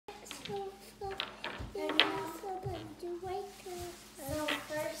So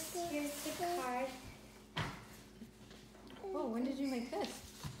first, here's the card. Oh, when did you make this?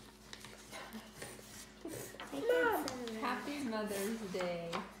 Mom. Happy Mother's Day.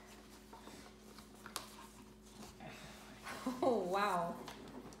 Oh, wow.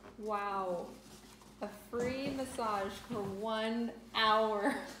 Wow. A free massage for 1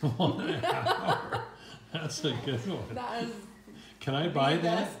 hour. 1 hour. That's a good one. That is Can I buy the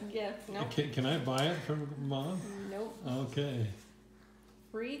that? best gift. Nope. Can I buy it from Mom? Nope. Okay.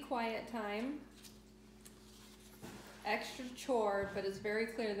 Free quiet time. Extra chore, but it's very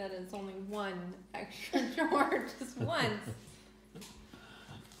clear that it's only one extra chore, just once.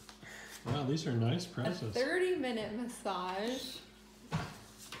 Wow, these are nice A presents. 30-minute massage.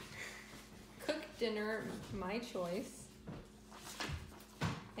 Cook dinner, my choice.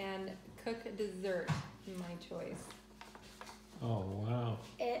 And cook dessert, my choice. Oh, wow.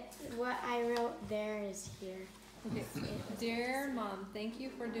 What I wrote there is here. Okay. Dear Mom, thank you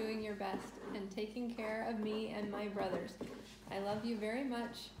for doing your best and taking care of me and my brothers. I love you very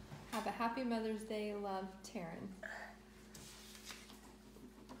much. Have a happy Mother's Day. Love, Taryn.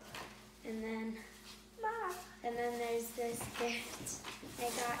 And then there's this gift I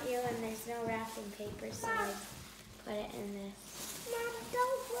got you, and there's no wrapping paper, so I put it in this. Mom,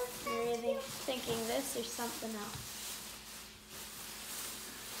 don't look. I'm really thinking this or something else.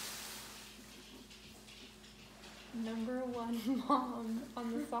 Number 1 mom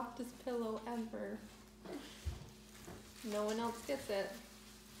on the softest pillow ever. No one else gets it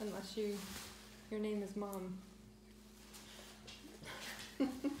unless your name is Mom.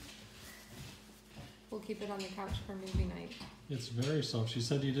 We'll keep it on the couch for movie night. It's very soft. She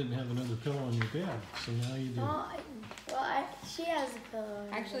said you didn't have another pillow on your bed, so now you do. She has a pillow.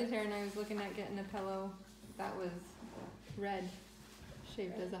 Actually, Taryn, I was looking at getting a pillow that was red,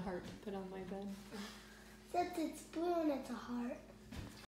 shaped as a heart to put on my bed. Except it's blue and it's a heart.